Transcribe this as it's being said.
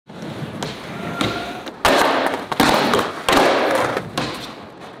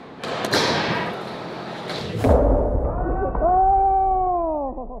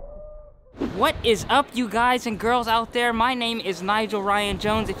is up, you guys and girls out there? My name is Nigel Ryan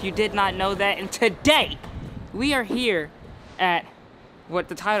Jones, if you did not know that, and today we are here at what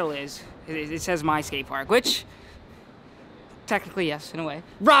the title is. It says My Skatepark, which technically, yes, in a way.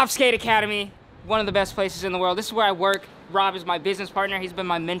 Rob Skate Academy, one of the best places in the world. This is where I work. Rob is my business partner. He's been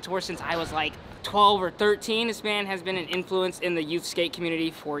my mentor since I was like 12 or 13. This man has been an influence in the youth skate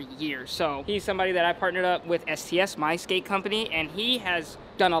community for years. So he's somebody that I partnered up with STS, my skate company, and he has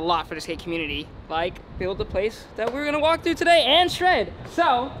done a lot for the skate community, like build the place that we're gonna walk through today and shred.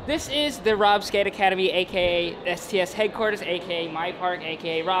 So this is the Rob Skate Academy, AKA STS headquarters, AKA my park,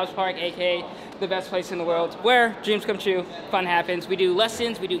 AKA Rob's park, AKA the best place in the world, where dreams come true, fun happens. We do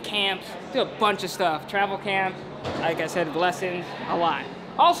lessons, we do camps, do a bunch of stuff, travel camp, like I said, lessons, a lot.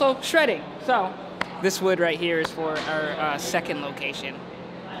 Also, shredding. So, this wood right here is for our second location.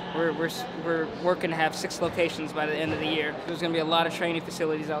 We're working to have 6 locations by the end of the year. There's gonna be a lot of training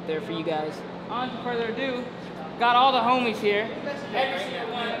facilities out there for you guys. On to further ado, got all the homies here. Every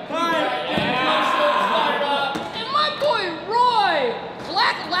single one. And my boy Roy,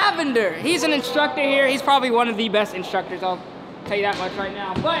 Black Lavender. He's an instructor here. He's probably one of the best instructors. I'll tell you that much right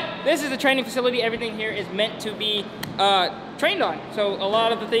now. But this is the training facility. Everything here is meant to be trained on. So a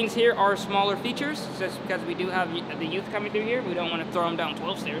lot of the things here are smaller features, just because we do have the youth coming through here. We don't want to throw them down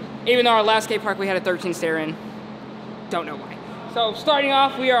 12 stairs. Even though our last skate park we had a 13 stair in. Don't know why. So starting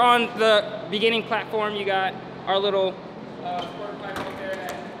off, we are on the beginning platform. You got our little quarter pipe up there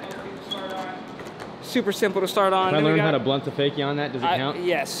that most people start on. Super simple to start on. If I learn how to blunt to fakie on that, does it count?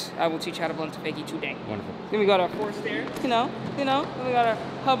 Yes, I will teach you how to blunt to fakie today. Wonderful. Then we got our 4 stairs, you know. Then we got our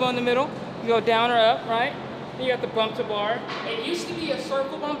hub on the middle. You go down or up, right? Then you got the bump to bar. It used to be a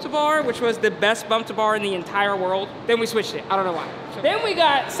circle bump to bar, which was the best bump to bar in the entire world. Then we switched it. I don't know why. Then we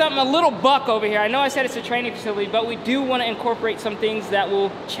got something a little buck over here. I know I said it's a training facility, but we do want to incorporate some things that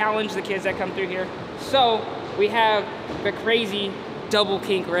will challenge the kids that come through here. So we have the crazy double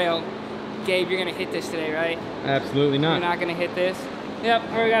kink rail. Gabe, you're gonna hit this today, right? Absolutely not. You're not gonna hit this? Yep,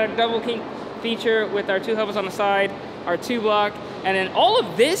 we got a double kink feature with our 2 hubs on the side, our 2 block, and then all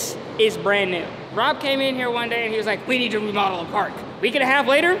of this is brand new. Rob came in here one day and he was like, we need to remodel a park. Week and a half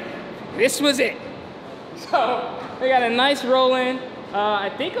later, this was it. So we got a nice roll in, I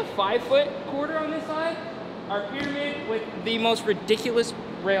think a 5-foot quarter on this side. Our pyramid with the most ridiculous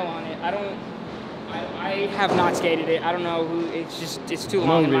rail on it. I have not skated it. I don't know who, it's too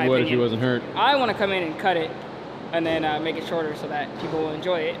long in my opinion. If he wasn't hurt. I want to come in and cut it and then make it shorter so that people will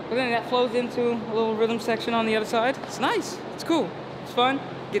enjoy it. But then that flows into a little rhythm section on the other side. It's nice, it's cool, it's fun.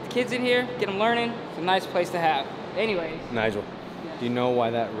 Get the kids in here, get them learning. It's a nice place to have. Anyways. Nigel, do you know why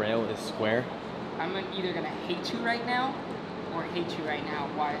that rail is square? I'm either gonna hate you right now or hate you right now.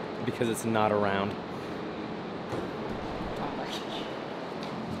 Why? Because it's not around.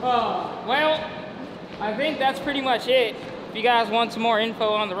 Oh, well, I think that's pretty much it. If you guys want some more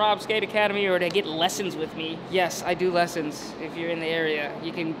info on the Rob Skate Academy or to get lessons with me, yes, I do lessons. If you're in the area,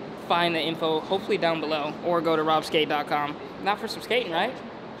 you can find the info hopefully down below or go to robskate.com. Not for some skating, right?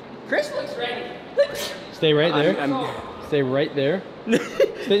 Chris looks ready. Stay right there. Stay right there.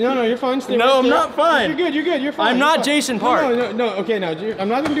 No, you're fine. Stay right I'm there. not fine. You're good. You're good. You're fine. I'm not Jason Park. No. Okay, now I'm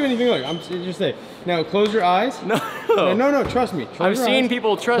not gonna do anything. Look, I'm just say. Now close your eyes. No. Trust me. I've seen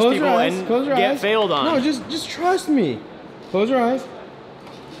people trust people and get failed on. No, just trust me. Close your eyes.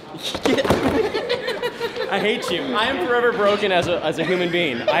 I hate you. I am forever broken as a human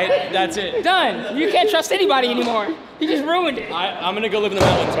being. That's it. Done. You can't trust anybody anymore. You just ruined it. I'm gonna go live in the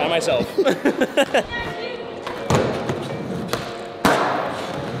mountains by myself.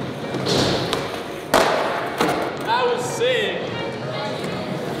 That was sick.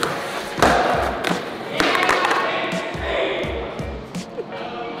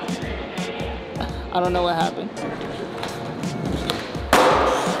 I don't know what happened.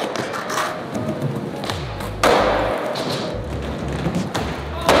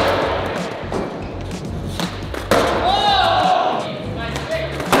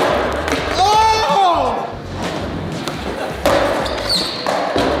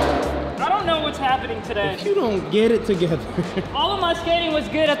 Today. If you don't get it together. All of my skating was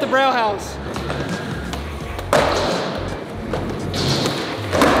good at the Braille house.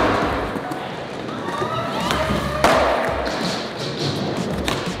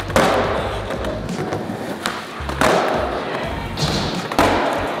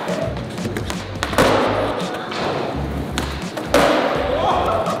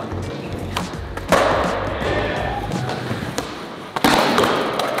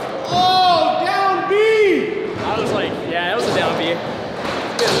 Yeah, that was a down B.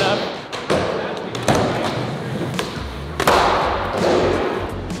 Good enough.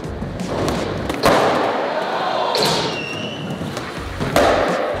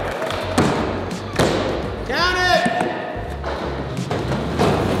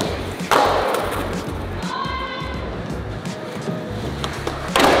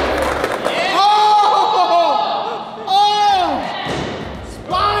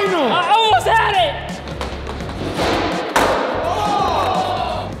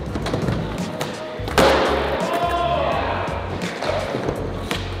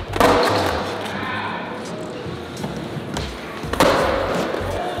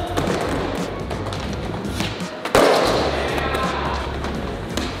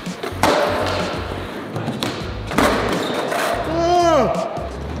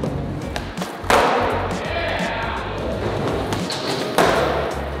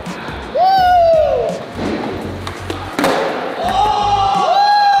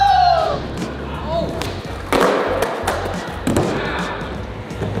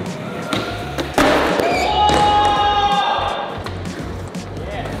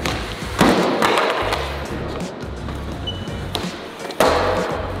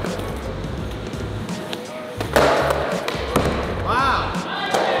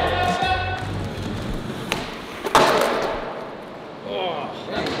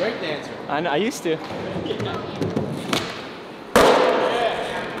 Great dancer. I used to.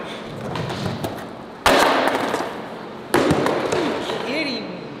 Kidding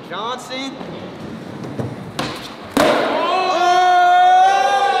me, Johnson.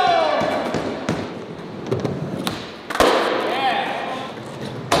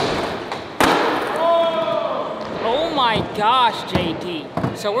 Oh my gosh,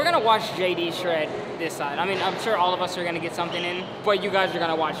 JD. So we're gonna watch JD shred this side. I mean, I'm sure all of us are gonna get something in, but you guys are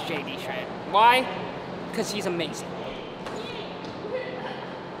gonna watch JD shred. Why? Because he's amazing.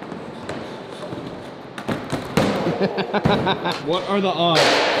 What are the odds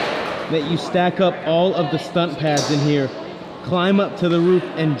that you stack up all of the stunt pads in here, climb up to the roof,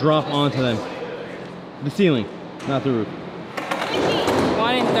 and drop onto them? The ceiling, not the roof.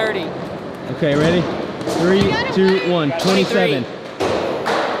 1 in 30. Okay, ready? 3, 2, 1, 27.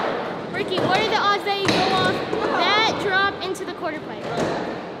 Ricky, what are the odds that you go off that drop into the quarter pipe?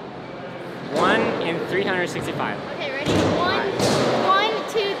 1 in 365. Okay, ready? 1,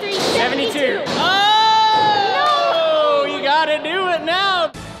 2, 3, 72. Oh! No! You gotta do it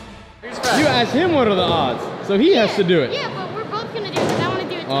now. You asked him what are the odds, so he has to do it. Yeah, but we're both gonna do it because I want to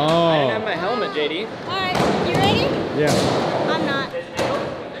do it too. I didn't have Oh. my helmet, JD. Alright, you ready? Yeah. I'm not.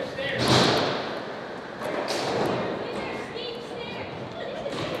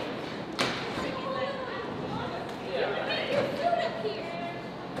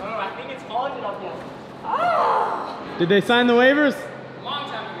 I think it's calling it up here. Did they sign the waivers? Long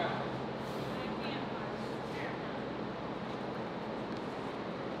time ago.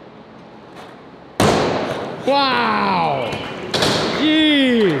 Wow!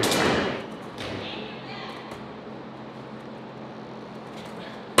 Jeez!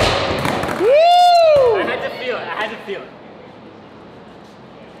 Woo! I had to feel it. I had to feel it.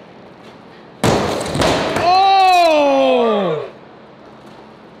 Oh!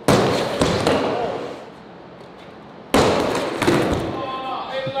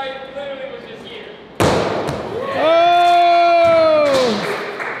 It like literally was just here. Oh!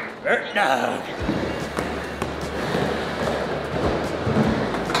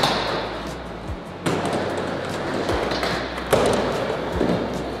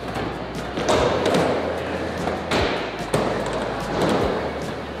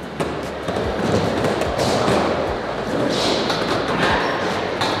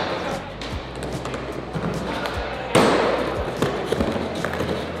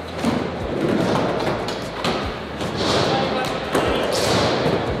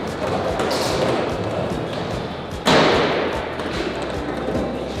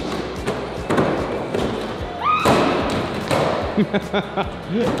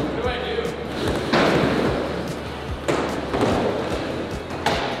 What do I do?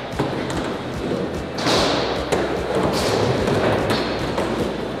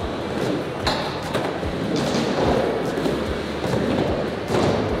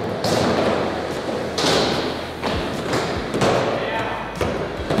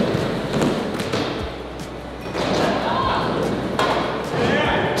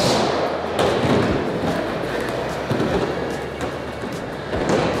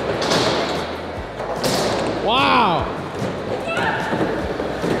 Wow!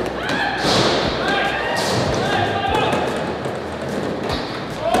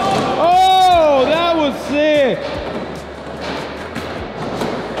 Oh, that was sick!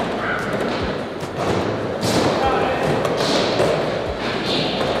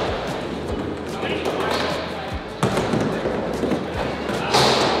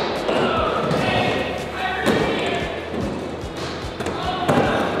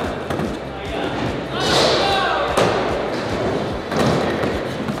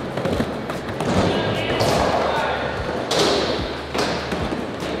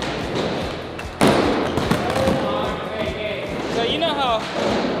 So you know how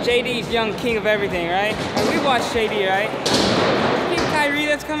JD's young king of everything, right? And we watched JD, right? Kid Kyrie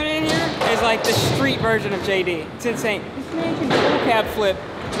that's coming in here is like the street version of JD. It's insane. This man can full cab flip.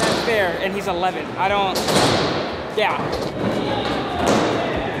 That's fair, and he's 11. I don't. Yeah.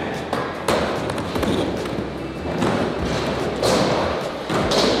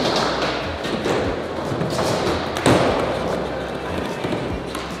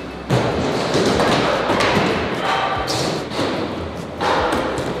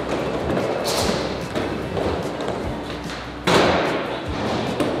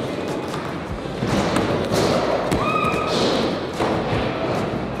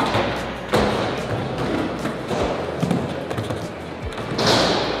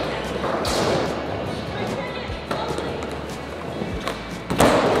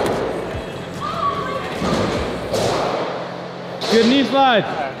 slide.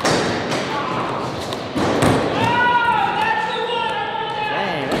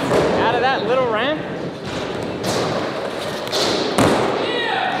 Dang, that's out of that little ramp.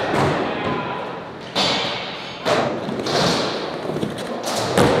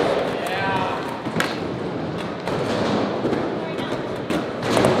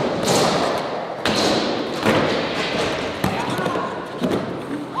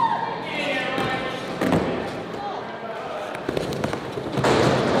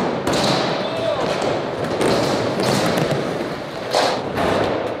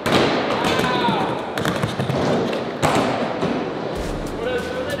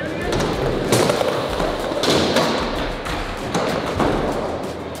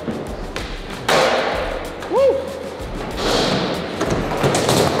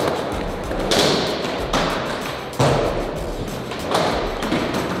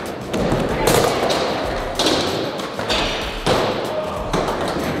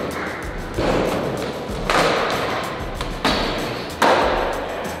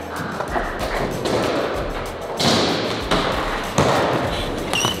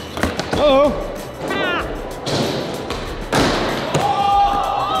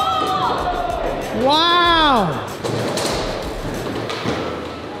 Wow!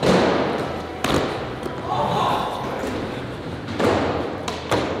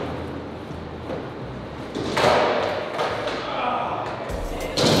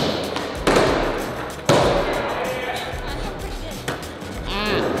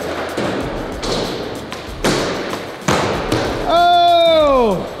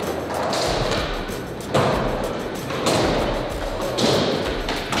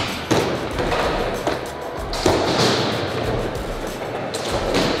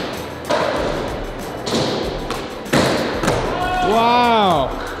 Wow!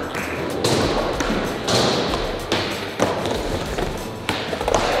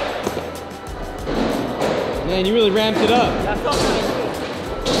 Man, you really ramped it up. That felt kind of cool.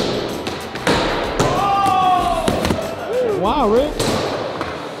 Wow, Rick.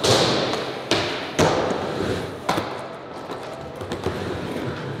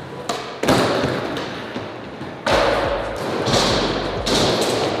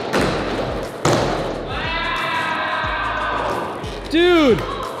 Dude,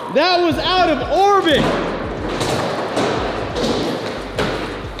 that was out of orbit.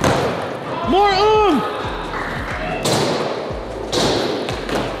 More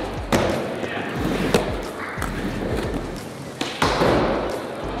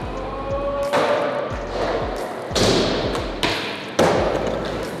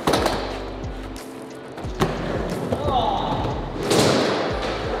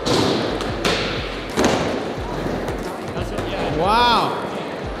Wow.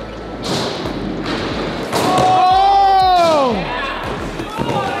 Oh!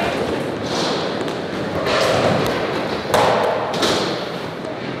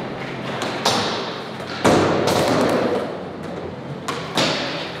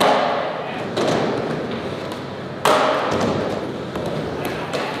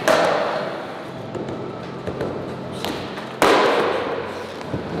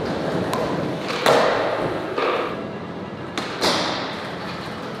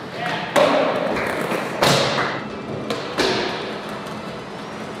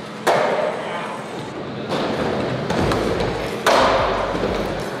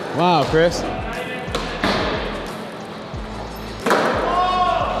 Wow, Chris.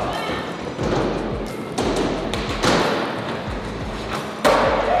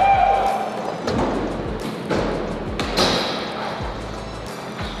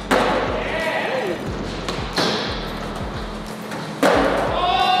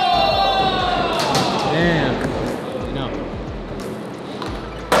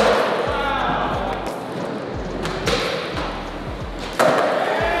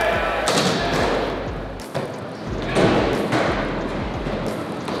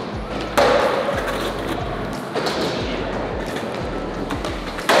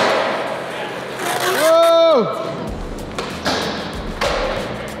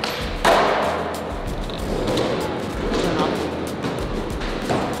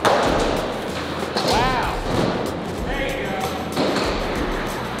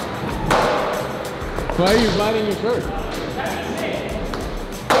 Why are you biting your shirt?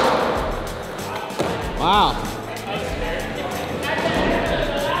 Wow.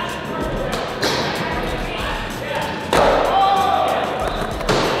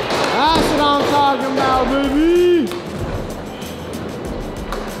 That's what I'm talking about, baby.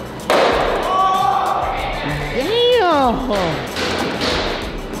 Damn.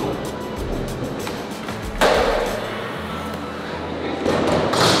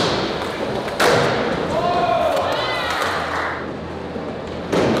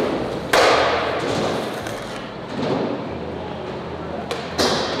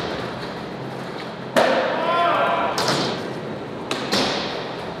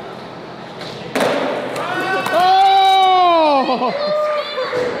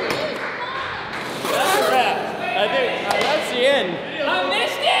 That's a wrap. I think that's the end. I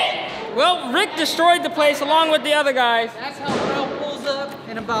missed it! Well, Rick destroyed the place along with the other guys. That's how Braille pulls up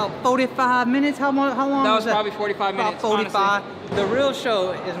in about 45 minutes. How long That was was probably 45 minutes. About 45. honestly. The real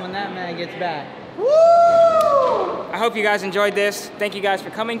show is when that man gets back. Woo! I hope you guys enjoyed this. Thank you guys for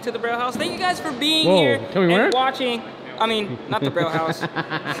coming to the Braille House. Thank you guys for being Whoa, here can we and wear? watching. I mean, not the Braille House.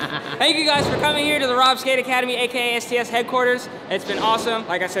 Thank you guys for coming here to the Rob Skate Academy, aka STS headquarters. It's been awesome.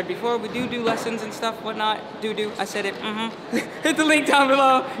 Like I said before, we do lessons and stuff, whatnot. I said it. Hit the link down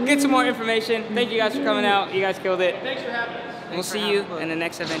below. Get some more information. Thank you guys for coming out. You guys killed it. Thanks for having us. We'll see you in the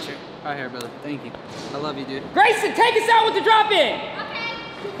next adventure. Right here, brother. Thank you. I love you, dude. Grayson, take us out with the drop-in.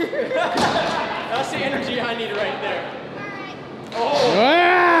 Okay. That's the energy I need right there.